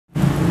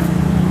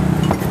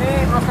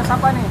proses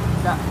apa nih,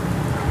 Cak?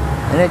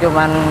 Ini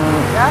cuman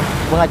Ya?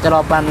 bunga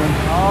celopan.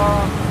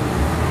 Oh,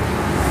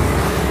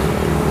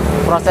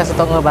 Proses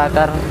untuk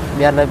ngebakar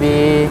biar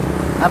lebih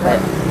apa ya?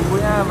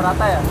 bumbunya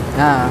merata ya?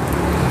 Nah,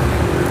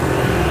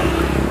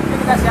 Ini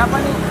dikasih apa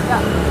nih,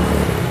 Cak?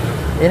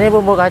 ini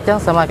bumbu kacang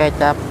sama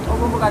kecap. Oh,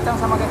 bumbu kacang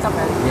sama kecap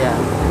ya? Iya.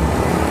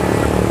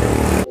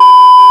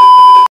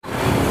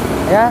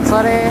 Ya,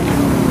 sore.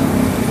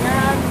 Ini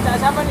Cak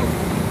siapa nih?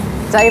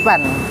 Cak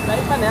Ipan. Cak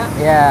Ipan ya?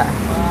 Ya.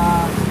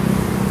 Wah,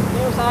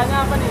 ini usahanya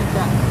apa nih,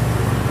 Cak?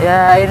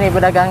 Ya, ini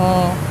pedagang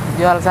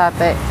jual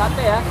sate.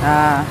 Sate ya?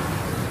 Nah,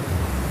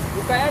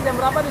 Bukanya jam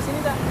berapa di sini,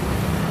 Cak?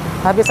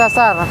 habis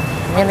asar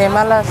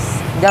minimal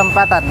jam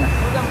 4-an.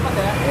 Oh, jam 4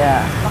 ya? Ya,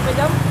 Sampai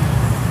jam?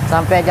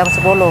 sampai jam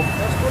 10.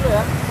 Jam 10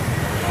 ya?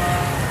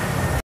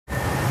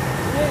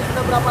 Ini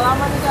sudah berapa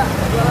lama nih, Cak,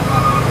 jualannya?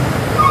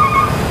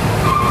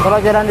 Kalau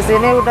jalan di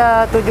sini udah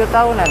 7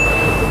 tahunan.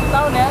 7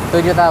 tahun ya?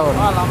 7 tahun.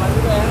 Wah, lama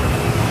juga ya.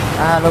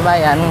 Ah,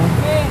 lumayan.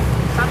 Ini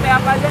sate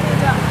apa aja nih,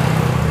 Cak?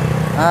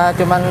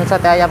 Cuman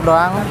sate ayam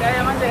doang. Sate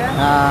ayam aja ya?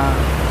 Nah,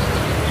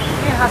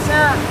 Ini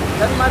khasnya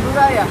dari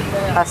Madura ya?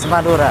 Cak? khas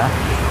Madura.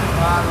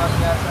 Wah, luar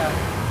biasa.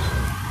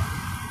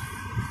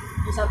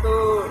 Ini satu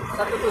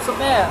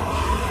tusuknya ya?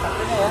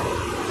 Satunya ya?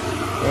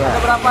 Iya. Ada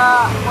berapa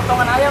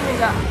potongan ayam nih,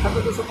 Cak? Satu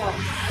tusuknya?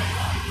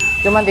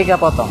 Cuman 3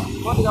 potong.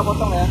 Oh, 3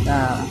 potong ya?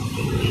 Nah,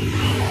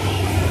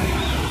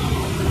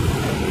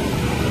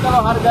 Ini kalau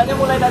harganya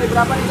mulai dari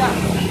berapa nih, Cak?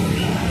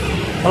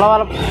 kalau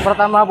awal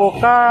pertama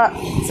buka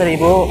 1000.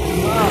 Oh,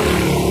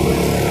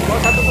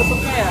 satu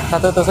tusuknya ya?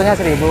 Satu tusuknya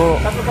 1000.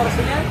 Satu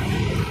porsinya?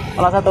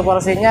 Kalau satu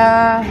porsinya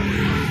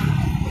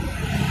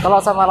kalau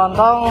sama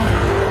lontong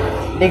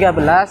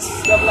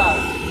 13.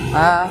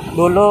 13.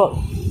 Dulu,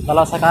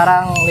 kalau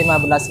sekarang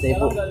 15.000.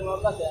 Sekarang udah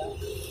 15 ya?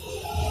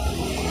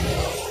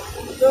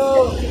 Itu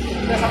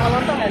udah sama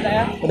lontong ya, Cak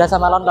ya? Udah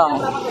sama lontong.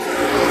 Berapa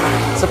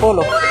tusuk?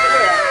 10. Ya?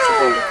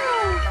 10.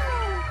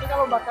 Ini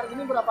kalau bakar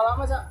gini berapa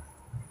lama, Cak?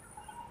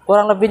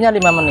 Kurang lebihnya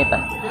 5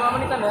 menitan. 5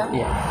 menitan ya?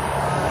 Iya.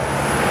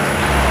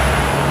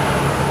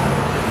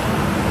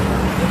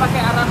 Ini pakai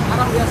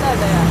arang biasa ya,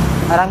 Cak ya?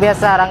 Arang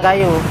biasa, arang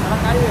kayu.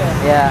 Arang kayu ya?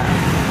 Ya.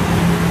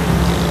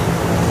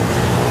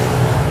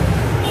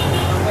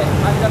 Oke,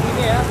 panjang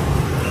ini ya.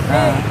 Ini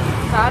Nah.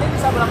 sehari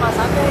bisa berapa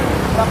sate?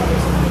 Berapa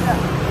tusuk nih, Cak?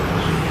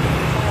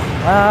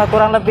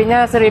 Kurang lebihnya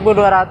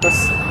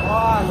 1.200.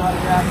 Wah, luar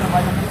biasa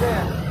banyak juga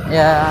ya.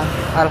 Ya,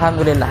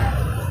 alhamdulillah.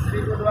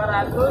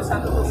 1.200,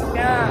 satu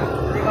tusuknya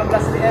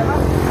 15.000,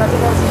 satu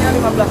porsinya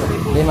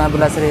 15.000.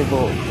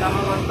 15.000. Sama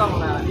lontong.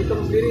 Nah,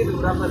 hitung sendiri itu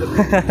berapa tuh?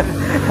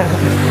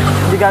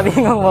 Juga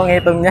bingung mau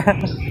ngitungnya.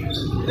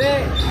 Ini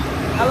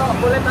kalau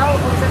boleh tahu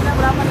omsetnya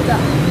berapa nih,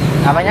 Kak?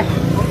 Apanya?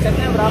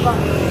 Omsetnya berapa?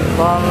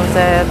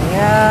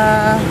 Omsetnya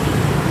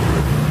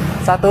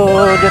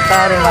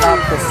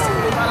 1.500.000.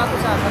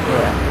 500 an, satu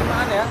Iya.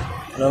 5-an ya?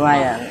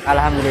 Lumayan,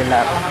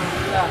 alhamdulillah.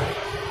 Alhamdulillah.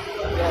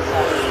 Luar biasa.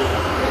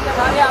 Ini tiap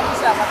hari habis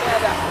ya, katanya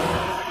ada?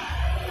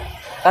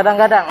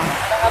 Kadang-kadang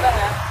Kadang-kadang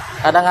ya?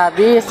 kadang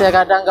habis ya,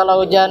 kadang kalau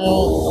hujan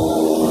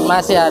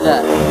masih ada.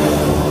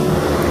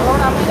 Kalau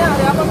ramenya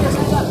hari apa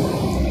biasanya, Kak?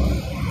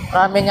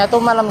 Ramenya tuh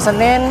malam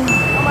Senin,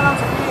 Oh, malam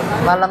Senin.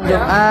 Hari malam Minggu ya?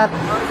 Jumat.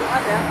 Malam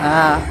Jumat ya?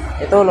 Nah,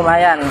 itu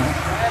lumayan.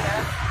 Lumayan ya?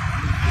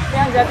 Ini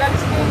yang jaga di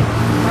sini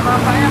sama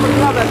bapaknya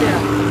berdua berarti ya?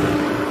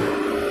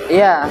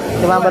 Iya,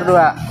 cuma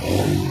berdua.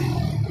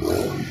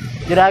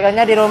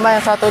 Juragannya di rumah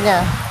yang satunya.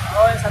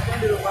 Oh, yang satunya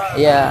di rumah.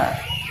 Iya.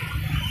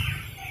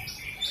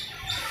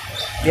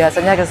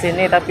 Biasanya ke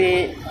sini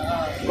tapi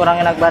kurang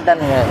enak badan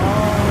ya.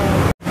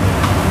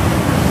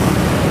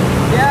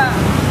 Ya,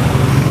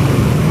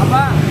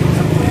 apa,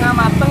 setengah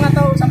mateng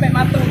atau sampai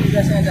mateng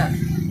biasanya, Kak?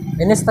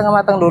 Ini setengah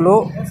matang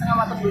dulu. Oh, setengah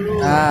mateng dulu.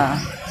 Nah,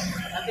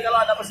 Nanti kalau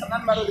ada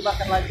pesanan baru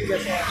dibakar lagi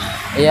biasanya.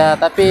 iya,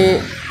 tapi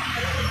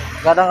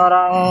kadang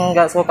orang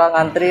nggak suka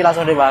ngantri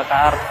langsung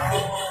dibakar.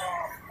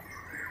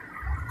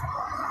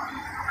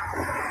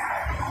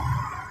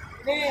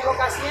 Ini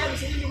lokasinya di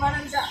sini di mana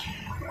nih, Kak?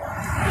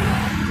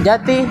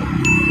 Jati,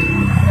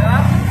 Ya,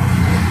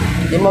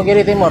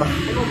 Imogiri Timur.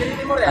 Imogiri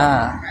Timur ya?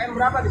 Nah. KM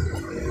berapa di sini?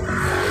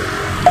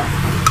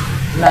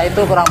 Nah,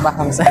 itu kurang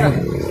paham saya.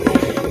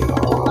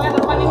 Oh, yang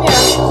depan ini ya?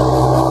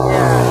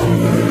 Ya,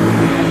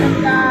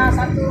 SMK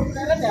 1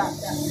 PLERET ya?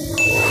 Ya.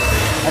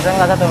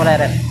 SMK 1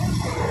 PLERET.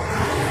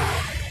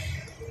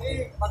 Ini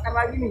bakar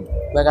lagi nih.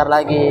 Bakar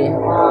lagi.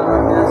 Wah,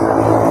 luar biasa.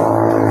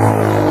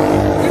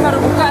 Ini baru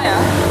buka ya?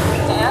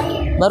 Cak ya?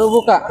 Baru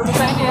buka. Baru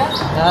buka ini ya?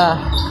 Nah,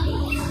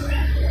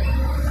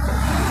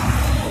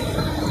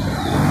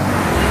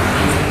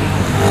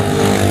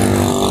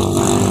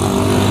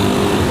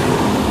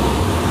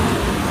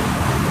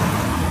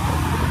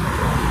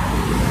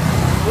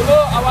 Dulu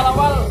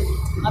awal-awal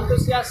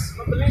antusias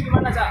pembeli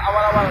gimana, Cak?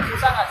 Awal-awal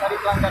susah nggak cari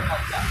pelanggan,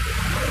 Cak?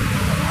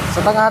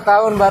 setengah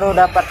tahun baru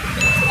dapat.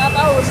 Nggak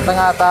tahu.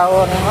 Setengah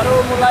tahun Baru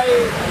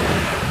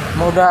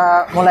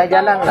mulai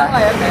jalan lah.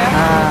 ya, Cak ya?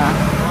 Nah,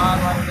 Wah,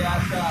 luar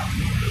biasa.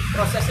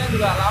 Prosesnya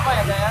juga lama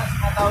ya, Cak ya?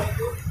 Setengah tahun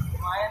itu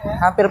lumayan ya?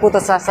 hampir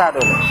putus asa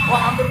dulu.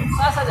 Wah, hampir putus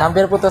asa, Cak?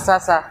 Hampir putus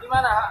asa.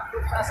 Gimana?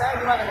 Putus asanya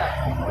gimana, Cak?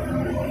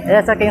 Ya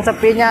saking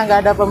sepinya nggak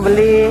ada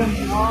pembeli.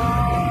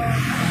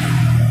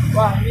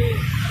 Wah, ini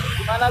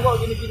gimana kok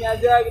gini-gini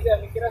aja gitu ya,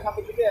 mikirnya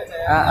sampai gitu ya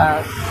saya.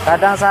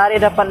 Kadang sehari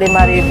dapat 5.000.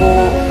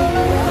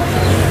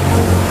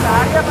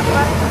 Sehari apa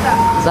sehari kita?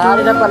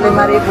 Sehari dapat 5.000.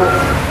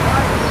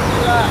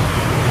 Gila.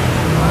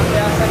 Luar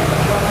biasa nih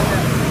perjuangannya.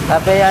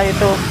 Tapi ya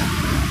itu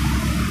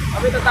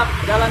Tapi tetap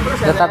jalan terus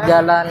ya. tetap saya?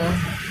 jalan.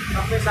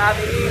 Sampai saat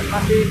ini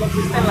masih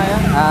konsisten lah ya.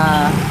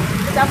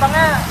 Ini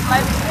cabangnya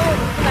selain di sini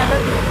mungkin ada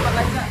di tempat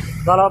lain nggak?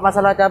 Kalau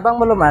masalah cabang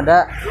belum ada.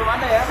 Belum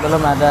ada ya?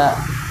 Belum ada.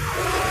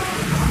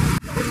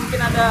 Tapi mungkin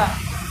ada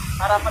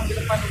harapan ke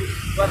depan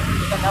buat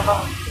buka cabang.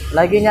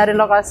 Lagi nyari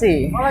lokasi.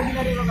 Oh, lagi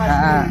nyari lokasi.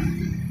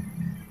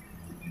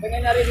 Pengen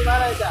nyari di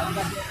mana ya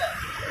lokasinya Cak?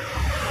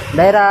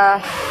 Daerah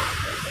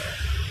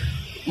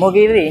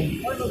Imogiri.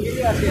 Oh, Imogiri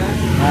ya.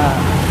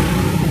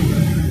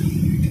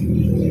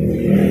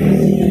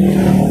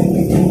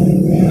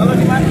 Kalau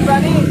di Madura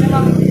nih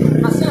memang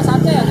khasnya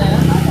sate ya Cak ya?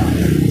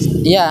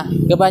 Iya,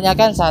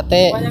 kebanyakan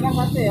sate. Kebanyakan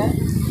sate ya?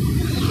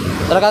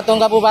 Tergantung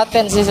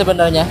kabupaten sih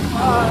sebenarnya.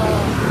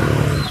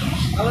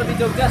 Kalau di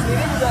Jogja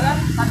sendiri juga kan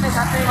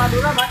sate-sate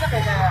Madura banyak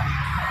ya Cak ya?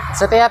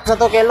 Setiap 1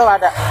 kilo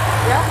ada.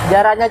 Ya?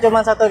 Jaraknya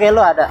cuma 1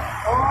 kilo ada.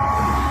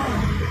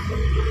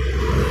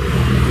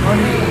 Oh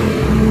ini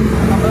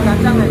sambal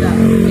kacang ya Cak?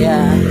 Iya.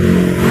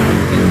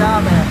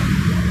 Kecap ya?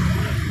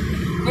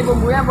 Ini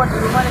bumbunya buat di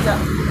rumah nih Cak?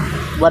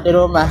 Buat di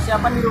rumah.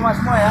 Siapan di rumah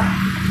semua ya?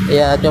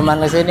 Iya,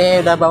 cuman kesini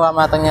udah bawa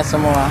matangnya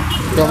semua.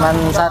 Cuman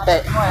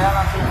sate. Semua ya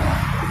langsung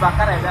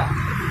dibakar ya Cak?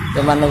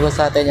 Cuman nunggu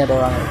satenya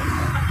doang.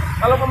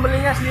 Kalau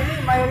pembelinya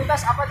sendiri mayoritas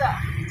apa Cak?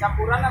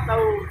 Campuran atau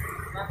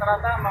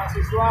rata-rata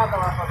mahasiswa atau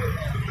apa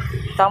biasanya?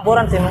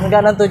 Campuran sih,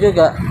 nggak nentu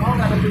juga. Oh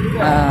nggak tentu juga.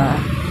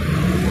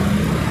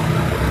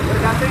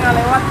 Tergantung yang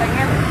lewat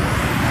pengen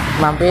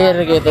Mampir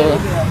gitu.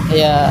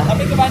 Iya.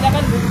 Tapi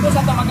kebanyakan bungkus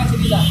atau makan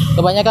sendiri Cak?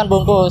 Kebanyakan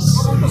bungkus.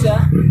 Oh, bungkus ya?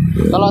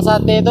 Kalau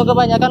sate itu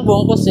kebanyakan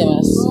bungkus sih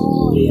mas.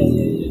 Oh iya.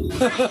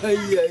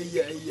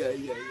 Iya.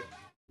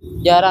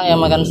 Jarang yang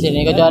makan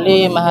sini,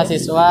 kecuali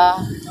mahasiswa.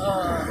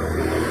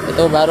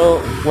 Itu baru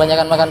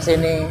kebanyakan makan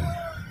sini.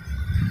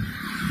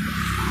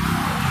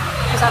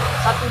 Ini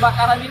satu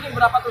bakaran ini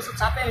berapa tusuk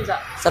sate nih Cak?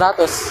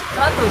 100. 100?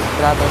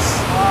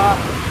 Wah,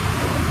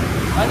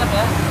 banyak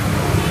ya?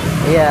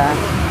 Iya.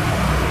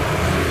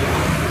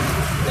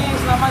 Ini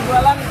selama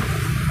jualan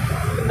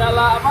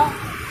kendala apa?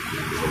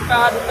 Suka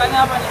dukanya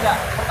apa nih Cak?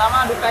 Pertama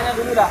dukanya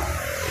dulu dah.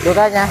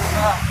 Dukanya?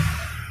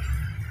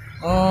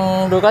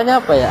 Dukanya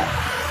apa ya?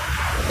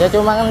 Ya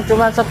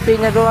cuma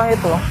sepinya doang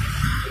itu.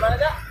 Gimana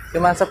Cak?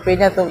 Cuma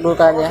sepinya tuh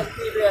dukanya.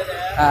 Sepi itu ya Cak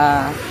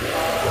ya?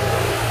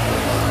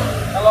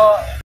 Kalau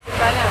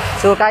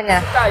Sukanya?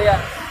 suka ya?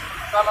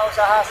 Selama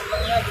usaha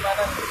senengnya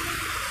gimana nih?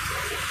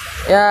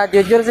 Ya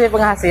jujur sih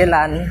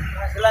penghasilan.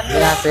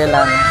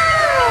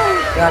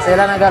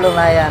 Penghasilan agak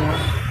lumayan.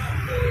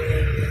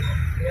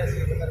 Iya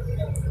sih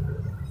benar-benar.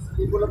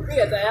 1.000 lebih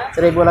ya Cak ya?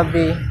 1.000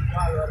 lebih.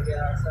 Wah luar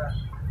biasa.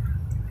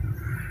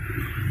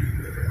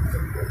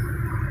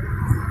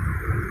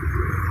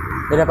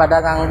 Daripada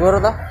nganggur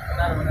tuh.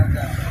 Benar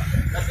Cak.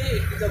 Berarti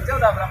di Jogja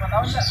udah berapa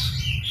tahun Cak?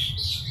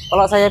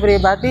 Kalau saya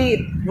pribadi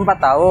 4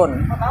 tahun.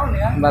 4 tahun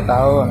ya? 4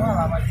 tahun. Wah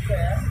lama juga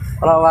ya?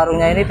 Kalau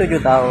warungnya ini 7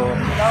 tahun.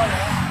 7 tahun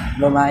ya?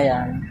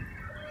 Lumayan.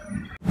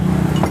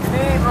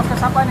 Ini proses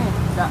apa nih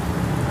Cak?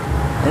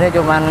 Ini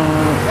cuman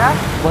Ya?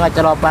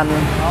 pengecelopan,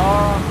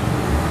 Oh,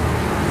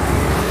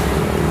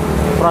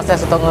 proses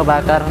untuk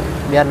ngebakar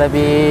biar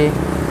lebih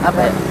apa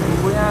ya?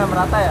 bumbunya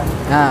merata ya?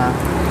 Nah,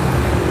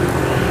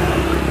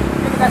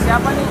 Ini dikasih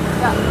apa nih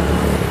Cak?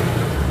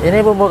 ini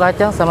bumbu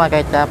kacang sama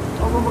kecap.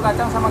 Oh bumbu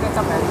kacang sama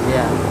kecap ya?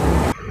 Iya.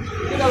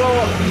 Ini kalau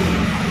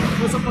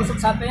nusuk-nusuk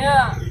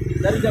satenya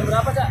dari jam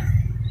berapa Cak?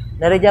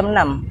 Dari jam 6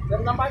 Jam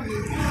 6 pagi?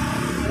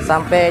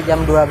 sampai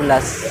jam 12.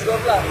 Jam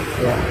 12?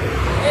 Ya.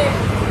 Ini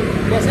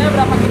biasanya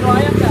berapa kilo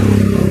ayam Cak?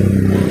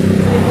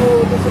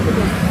 1.000 tusuk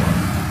itu?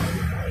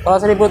 Kalau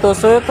 1.000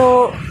 tusuk itu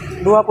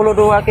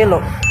 22 kilo.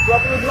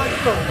 22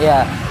 kilo?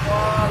 Ya.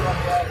 Wah luar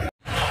biasa.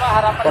 Apa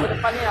harapan ke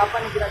depannya apa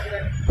nih kira-kira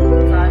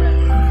usahanya?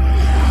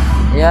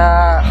 Ya,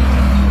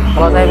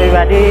 kalau saya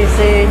pribadi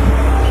sih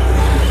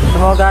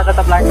semoga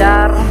tetap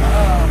lancar,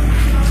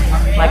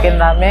 makin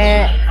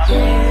rame.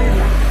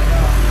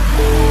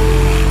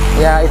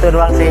 Ya itu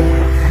doang sih.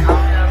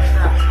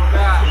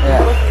 Semoga Ya.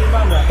 terus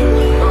imbang Mbak.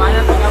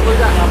 Doanya terkabul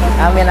Cak.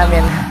 Amin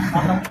amin.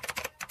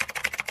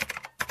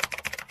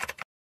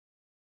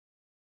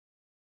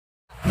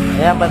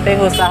 Yang penting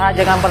usaha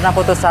jangan pernah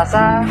putus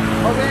asa,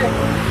 Oke.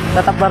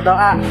 tetap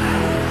berdoa.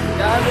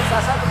 Jangan putus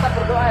asa, tetap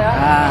berdoa ya.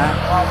 Nah,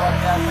 Wah, luar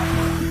biasa.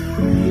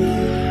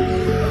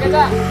 Oke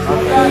Cak,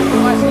 semoga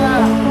informasinya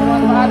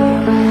bermanfaat.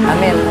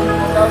 amin.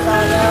 Semoga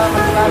usahanya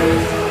makin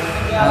laris,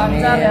 rezekinya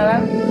lancar ya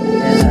kan.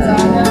 Ya.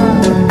 Usahanya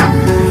sukses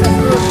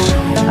terus.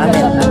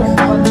 Amin, Sukses terus amin.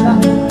 buat kita.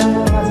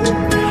 Terima kasih.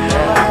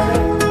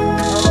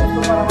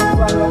 Assalamualaikum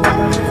warahmatullahi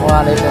wabarakatuh.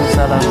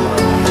 Waalaikumsalam.